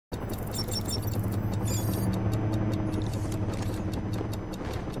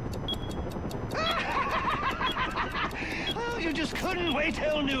couldn't wait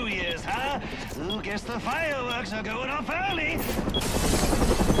till New Year's, huh? Ooh, guess the fireworks are going off early.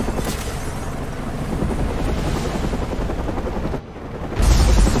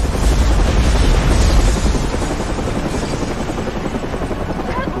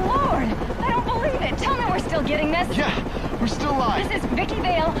 Good Lord! I don't believe it! Tell me we're still getting this! Yeah, we're still live. This is Vicky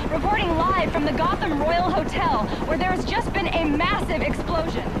Vale reporting live from the Gotham Royal Hotel, where there has just been a massive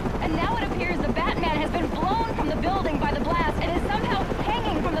explosion. And now it appears the Batman has been blown from the building by the blast and is somehow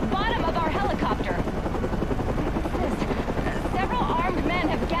hanging from the bottom of our helicopter. Several armed men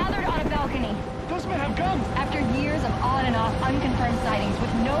have gathered on a balcony. Those men have guns. After years of on and off unconfirmed sightings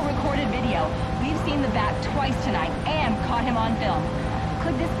with no recorded video, we've seen the Bat twice tonight and caught him on film.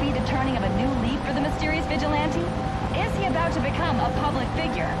 Could this be the turning of a new leaf for the mysterious vigilante? Is he about to become a public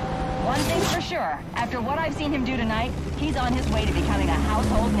figure? One thing's for sure, after what I've seen him do tonight, he's on his way to becoming a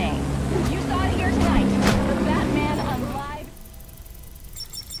household name. You saw it here tonight, the Batman on live...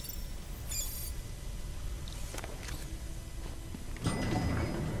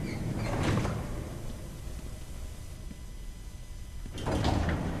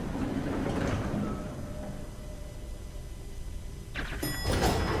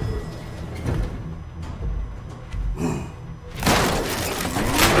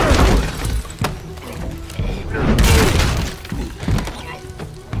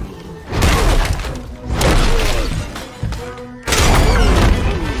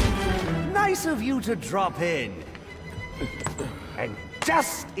 Of you to drop in. And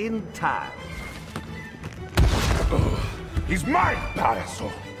just in time. He's mine,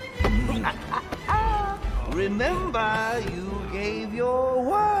 Paraso. Remember, you gave your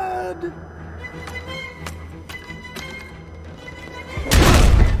word.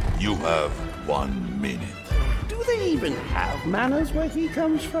 You have 1 minute. Do they even have manners where he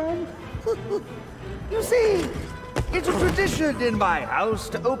comes from? You see, it's a tradition in my house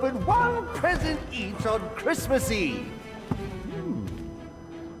to open one present each on Christmas Eve.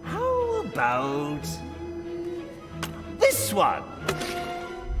 How about this one?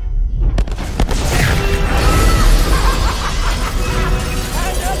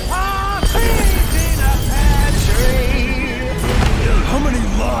 And a partridge in a pear tree. How many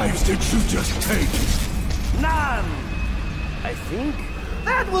lives did you just take? None. I think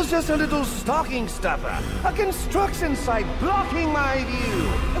that was just a little stocking stuffer. A construction site blocking my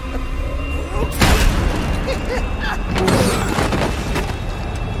view.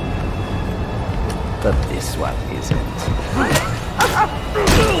 But this one isn't.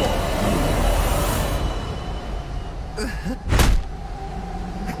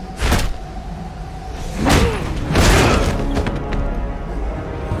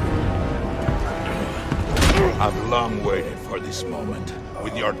 I've long waited for this moment.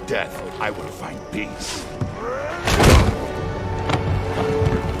 With your death, I will find peace.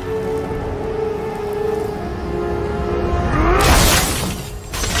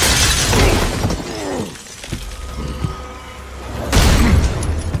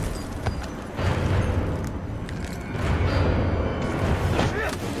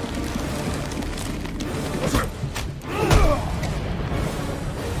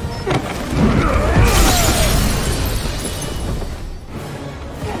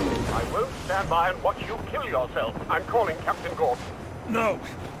 And watch you kill yourself. I'm calling Captain Gordon. No,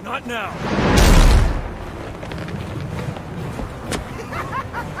 not now.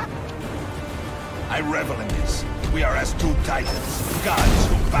 I revel in this. We are as two titans, gods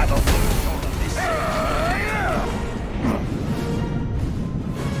who battle for the throne of this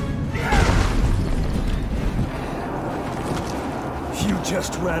city. You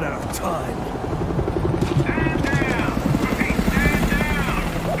just ran out of time.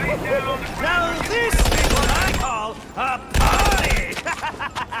 Now this is what I call a party!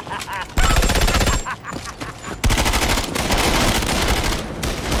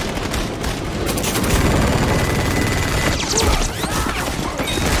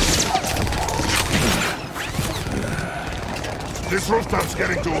 This rooftop's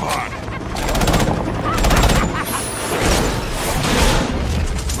getting too hot.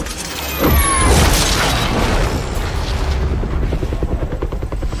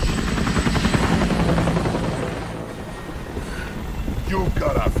 You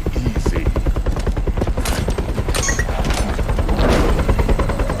got off easy.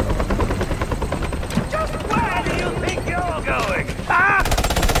 Just where do you think you're going? Ah!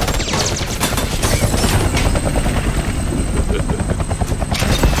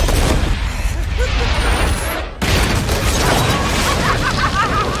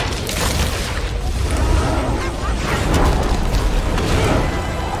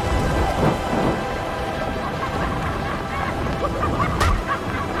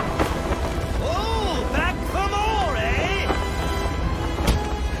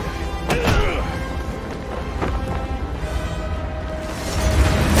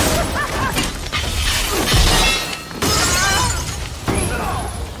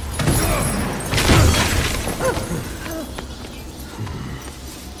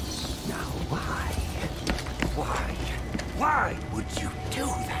 Why would you do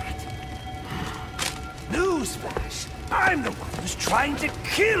that? Newsflash! I'm the one who's trying to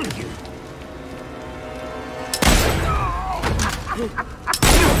kill you!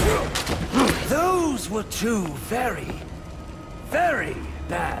 Those were two very, very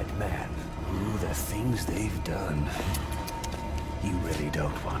bad men. Ooh, the things they've done. You really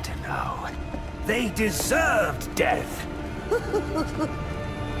don't want to know. They deserved death.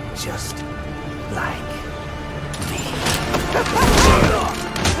 Just like me.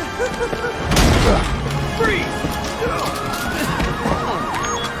 Freeze!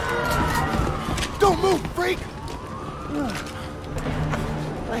 Don't move, freak!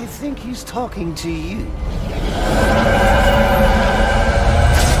 I think he's talking to you.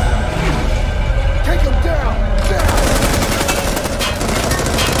 Take him down! Down!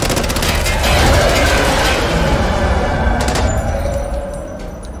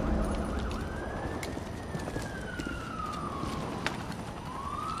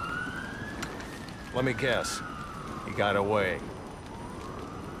 Let me guess. He got away.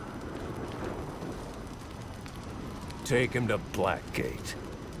 Take him to Blackgate.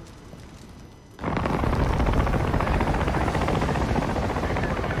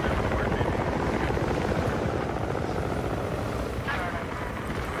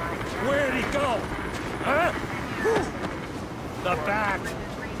 Where'd he go? Huh? The back.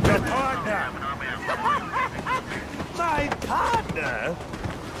 The partner. My partner?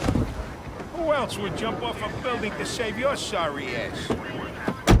 Who else would jump off a building to save your sorry ass?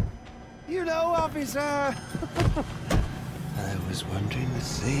 You know, officer, I was wondering the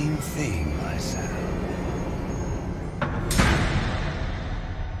same thing myself.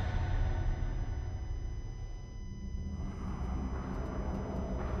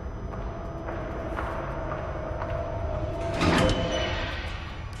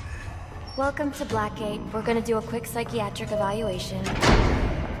 Welcome to Blackgate. We're gonna do a quick psychiatric evaluation.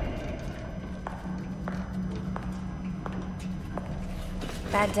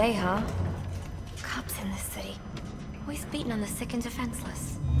 Bad day, huh? Cops in this city. Always beating on the sick and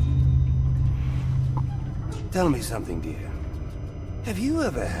defenseless. Tell me something, dear. Have you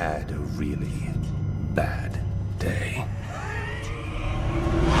ever had a really bad day?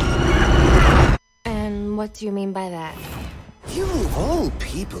 And what do you mean by that? You of all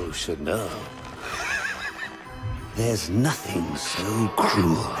people should know. There's nothing so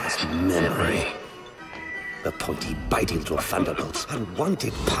cruel as memory. The pointy, biting little thunderbolts,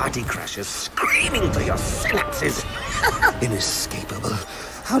 unwanted party crashers screaming through your synapses. Inescapable,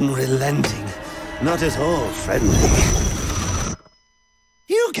 unrelenting, not at all friendly.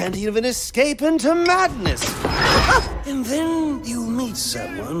 You can't even escape into madness. And then you meet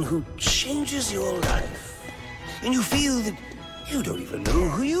someone who changes your life. And you feel that you don't even know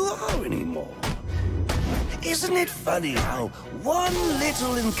who you are anymore. Isn't it funny how one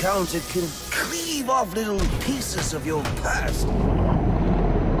little encounter can cleave off little pieces of your past?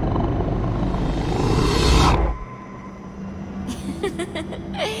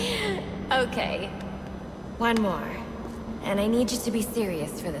 Okay. One more. And I need you to be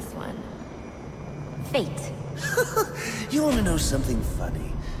serious for this one. Fate. You want to know something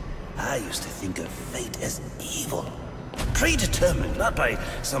funny? I used to think of fate as evil. Predetermined, not by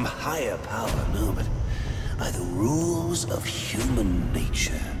some higher power, no, but by the rules of human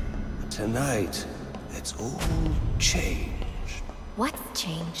nature. Tonight, it's all changed. What's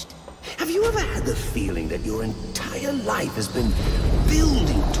changed? Have you ever had the feeling that your entire life has been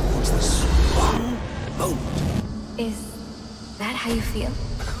building towards this one moment? Is that how you feel?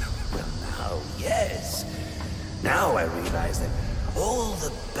 Well, now, yes. Now I realize that all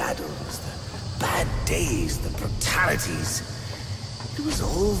the battles, the bad days, the brutalities, it was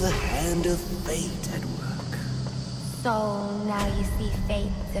all the hand of fate at work. So now you see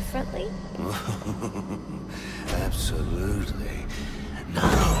fate differently? Absolutely. Now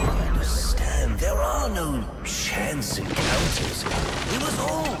I understand. There are no chance encounters. It was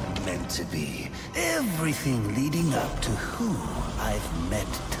all meant to be. Everything leading up to who I've met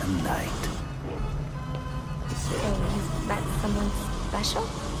tonight. So you've met someone special?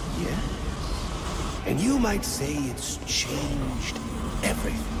 Yes. And you might say it's changed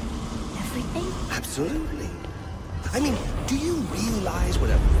everything. Everything? Absolutely. I mean, do you realize what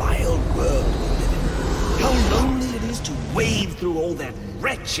a vile world we live in? How lonely it is to wade through all that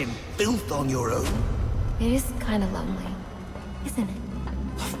wretched filth on your own? It is kind of lonely, isn't it?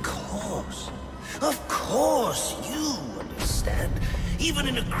 Of course. Of course, you understand. Even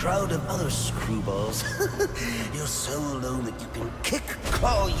in a crowd of other screwballs. You're so alone that you can kick,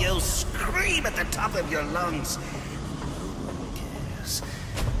 claw, yell, scream at the top of your lungs. No one cares.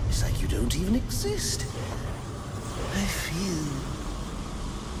 It's like you don't even exist.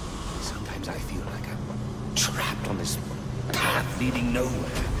 Sometimes I feel like I'm trapped on this path leading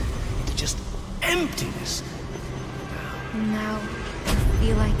nowhere. Into just emptiness. Now, I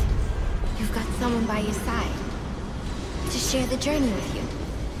feel like you've got someone by your side to share the journey with you.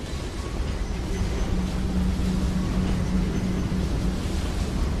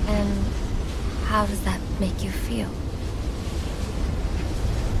 And how does that make you feel?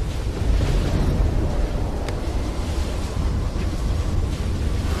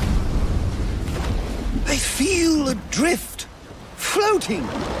 I feel adrift, floating,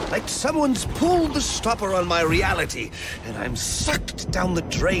 like someone's pulled the stopper on my reality, and I'm sucked down the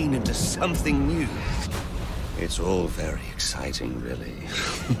drain into something new. It's all very exciting, really.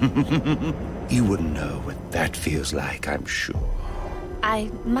 You wouldn't know what that feels like, I'm sure. I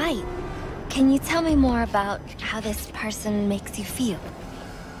might. Can you tell me more about how this person makes you feel?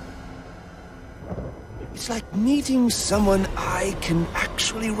 It's like meeting someone I can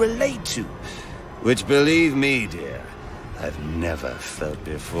actually relate to. Which, believe me, dear, I've never felt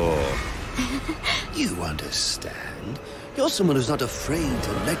before. You understand. You're someone who's not afraid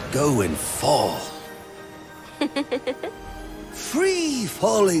to let go and fall. Free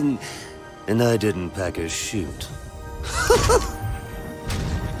falling, and I didn't pack a chute.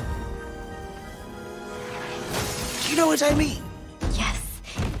 You know what I mean? Yes.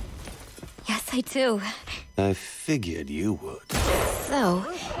 Yes, I do. I figured you would. So,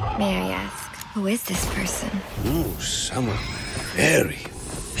 may I ask, who is this person? Oh, someone very,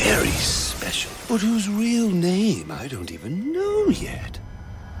 very special. But whose real name I don't even know yet.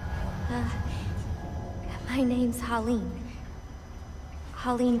 My name's Holleen.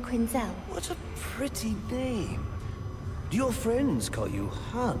 Holleen Quinzel. What a pretty name. Do your friends call you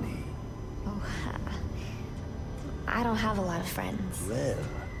Holly? Oh, I don't have a lot of friends. Well,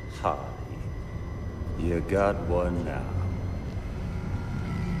 Holly, you got one now.